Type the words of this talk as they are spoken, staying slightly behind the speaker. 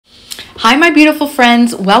Hi my beautiful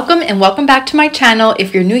friends, welcome and welcome back to my channel.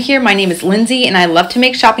 If you're new here, my name is Lindsay and I love to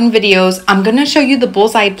make shopping videos. I'm going to show you the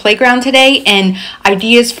Bullseye playground today and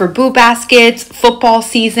ideas for boo baskets, football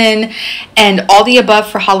season, and all the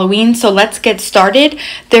above for Halloween. So let's get started.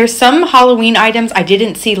 There's some Halloween items I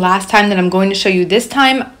didn't see last time that I'm going to show you this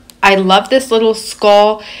time. I love this little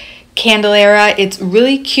skull candelera. It's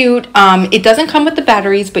really cute. It doesn't come with the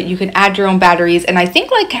batteries, but you can add your own batteries, and I think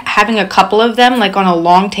like having a couple of them like on a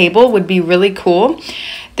long table would be really cool.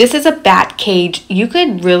 This is a bat cage. You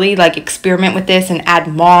could really like experiment with this and add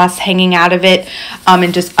moss hanging out of it,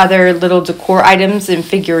 and just other little decor items and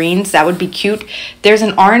figurines. That would be cute. There's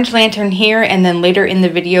an orange lantern here, and then later in the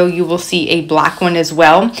video you will see a black one as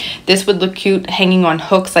well. This would look cute hanging on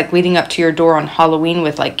hooks like leading up to your door on Halloween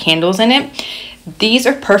with like candles in it. These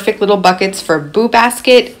are perfect little buckets for boo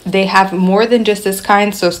basket. They have more than just this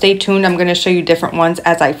kind, so stay tuned. I'm going to show you different ones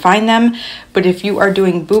as I find them. But if you are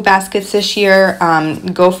doing boo baskets this year,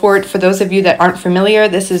 go for it. For those of you that aren't familiar,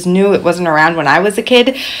 this is new. It wasn't around when I was a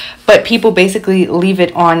kid, but people basically leave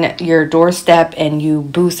it on your doorstep and you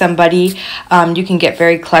boo somebody. You can get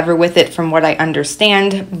very clever with it from what I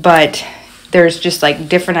understand, but there's just like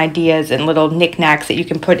different ideas and little knickknacks that you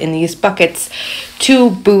can put in these buckets to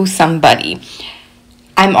boo somebody.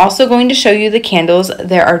 I'm also going to show you the candles.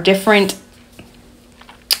 There are different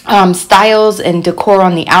styles and decor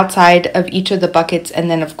on the outside of each of the buckets,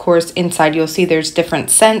 and then of course inside you'll see there's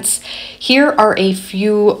different scents. Here are a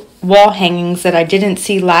few wall hangings that I didn't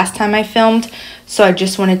see last time I filmed, so I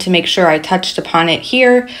just wanted to make sure I touched upon it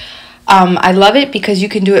here. I love it because you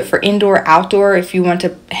can do it for indoor, outdoor. If you want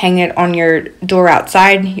to hang it on your door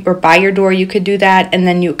outside or by your door, you could do that. And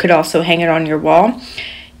then you could also hang it on your wall.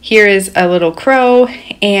 Here is a little crow,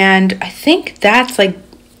 and I think that's like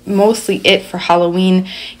mostly it for Halloween.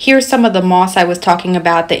 Here's some of the moss I was talking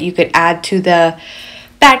about that you could add to the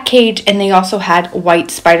bat cage, and they also had white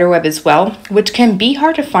spiderweb as well, which can be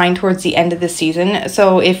hard to find towards the end of the season.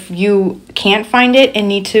 So if you can't find it and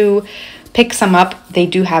need to pick some up, they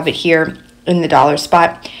do have it here in the dollar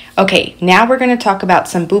spot. Okay, now we're going to talk about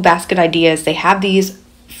some boo basket ideas. They have these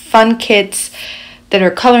fun kits that are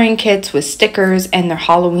coloring kits with stickers, and they're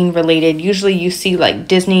Halloween related. Usually you see like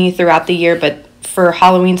Disney throughout the year, but for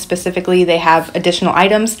Halloween specifically, they have additional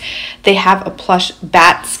items. They have a plush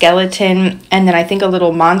bat skeleton, and then I think a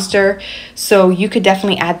little monster. So you could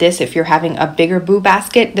definitely add this if you're having a bigger boo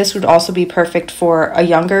basket. This would also be perfect for a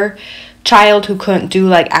younger child who couldn't do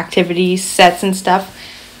like activity sets and stuff.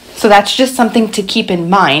 So that's just something to keep in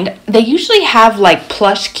mind. They usually have like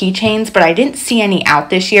plush keychains, but I didn't see any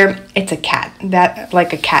out this year. It's a cat, that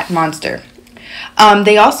like a cat monster.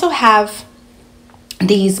 They also have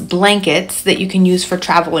these blankets that you can use for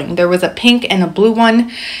traveling. There was a pink and a blue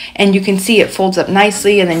one, and you can see it folds up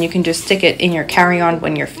nicely, and then you can just stick it in your carry-on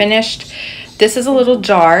when you're finished. This is a little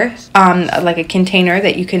jar, like a container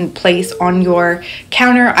that you can place on your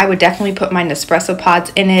counter. I would definitely put my Nespresso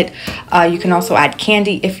pods in it. You can also add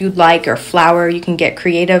candy if you'd like, or flour. You can get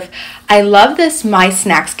creative. I love this My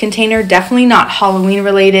Snacks container. Definitely not Halloween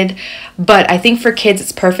related, but I think for kids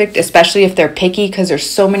it's perfect, especially if they're picky, because there's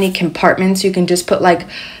so many compartments. You can just put like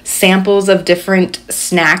samples of different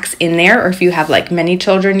snacks in there, or if you have like many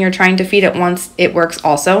children you're trying to feed at once, it works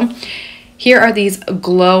also. Here are these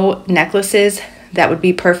glow necklaces that would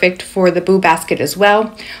be perfect for the boo basket as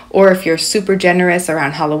well. Or if you're super generous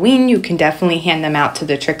around Halloween, you can definitely hand them out to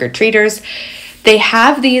the trick-or-treaters. They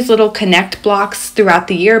have these little connect blocks throughout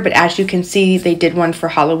the year, but as you can see, they did one for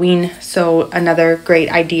Halloween. So another great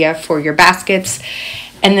idea for your baskets.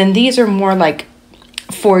 And then these are more like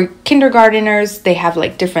for kindergarteners. They have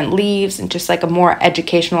like different leaves and just like a more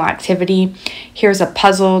educational activity. Here's a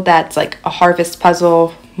puzzle that's like a harvest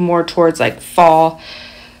puzzle, more towards like fall.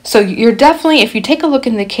 So you're definitely, if you take a look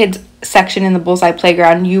in the kids section in the Bullseye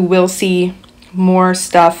playground, you will see more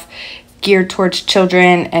stuff geared towards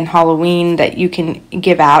children and Halloween that you can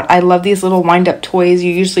give out. I love these little wind-up toys.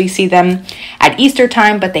 You usually see them at Easter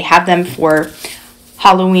time, but they have them for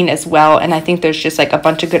Halloween as well, and I think there's just like a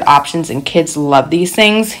bunch of good options, and kids love these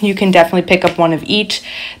things. You can definitely pick up one of each.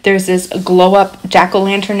 There's this glow-up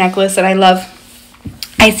jack-o'-lantern necklace that I love.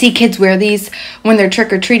 I see kids wear these when they're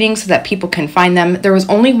trick-or-treating so that people can find them. There was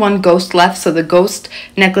only one ghost left, so the ghost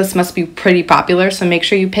necklace must be pretty popular, so make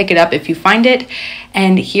sure you pick it up if you find it.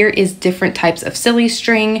 And here is different types of silly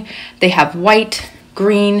string. They have white,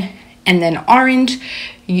 green, and then orange.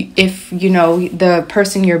 If you know the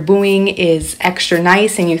person you're booing is extra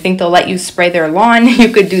nice and you think they'll let you spray their lawn,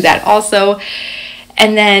 you could do that also.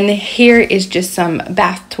 And then here is just some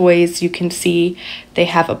bath toys. You can see they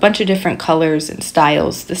have a bunch of different colors and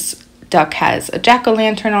styles. This duck has a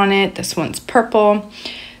jack-o'-lantern on it. This one's purple.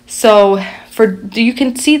 So you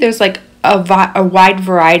can see there's like a wide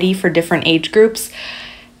variety for different age groups.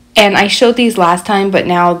 And I showed these last time, but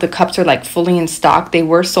now the cups are like fully in stock. They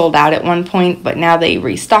were sold out at one point, but now they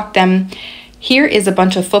restocked them. Here is a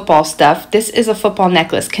bunch of football stuff. This is a football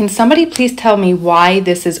necklace. Can somebody please tell me why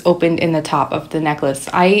this is opened in the top of the necklace?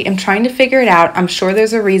 I am trying to figure it out. I'm sure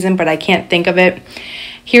there's a reason, but I can't think of it.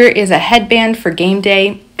 Here is a headband for game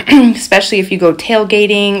day, especially if you go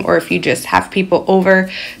tailgating or if you just have people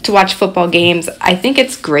over to watch football games. I think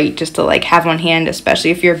it's great just to like have on hand,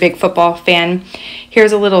 especially if you're a big football fan.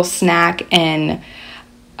 Here's a little snack and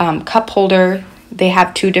cup holder. They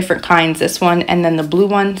have two different kinds, this one and then the blue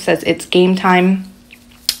one says it's game time.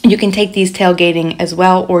 You can take these tailgating as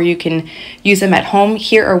well, or you can use them at home.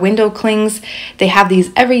 Here are window clings. They have these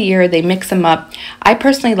every year. They mix them up. I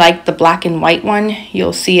personally like the black and white one.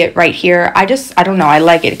 You'll see it right here. I don't know. I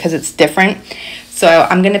like it because it's different. So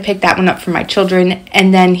I'm going to pick that one up for my children.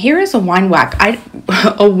 And then here is a wine rack.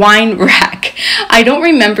 A wine rack. I don't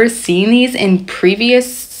remember seeing these in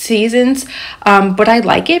previous seasons, but I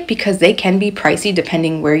like it because they can be pricey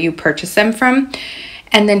depending where you purchase them from.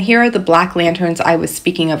 And then here are the black lanterns I was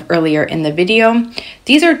speaking of earlier in the video.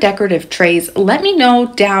 These are decorative trays. Let me know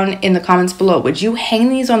down in the comments below. Would you hang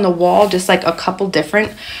these on the wall, just like a couple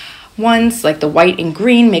different ones, like the white and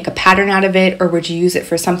green, make a pattern out of it, or would you use it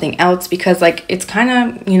for something else? Because like it's kind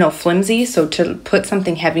of, you know, flimsy, so to put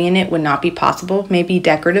something heavy in it would not be possible. Maybe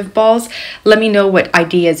decorative balls. Let me know what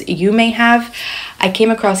ideas you may have. I came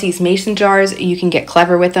across these mason jars. You can get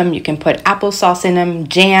clever with them. You can put applesauce in them,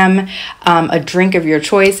 jam, a drink of your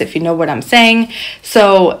choice, if you know what I'm saying.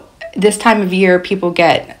 So this time of year, people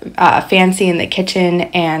get fancy in the kitchen,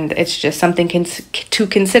 and it's just something to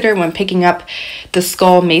consider when picking up the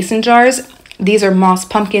skull mason jars. These are moss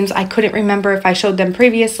pumpkins. I couldn't remember if I showed them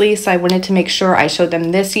previously, so I wanted to make sure I showed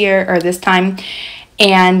them this year or this time.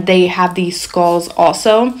 And they have these skulls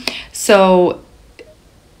also. So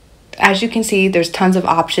as you can see, there's tons of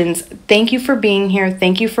options. Thank you for being here.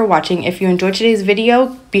 Thank you for watching. If you enjoyed today's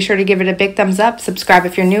video, be sure to give it a big thumbs up, subscribe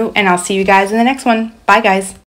if you're new, and I'll see you guys in the next one. Bye, guys.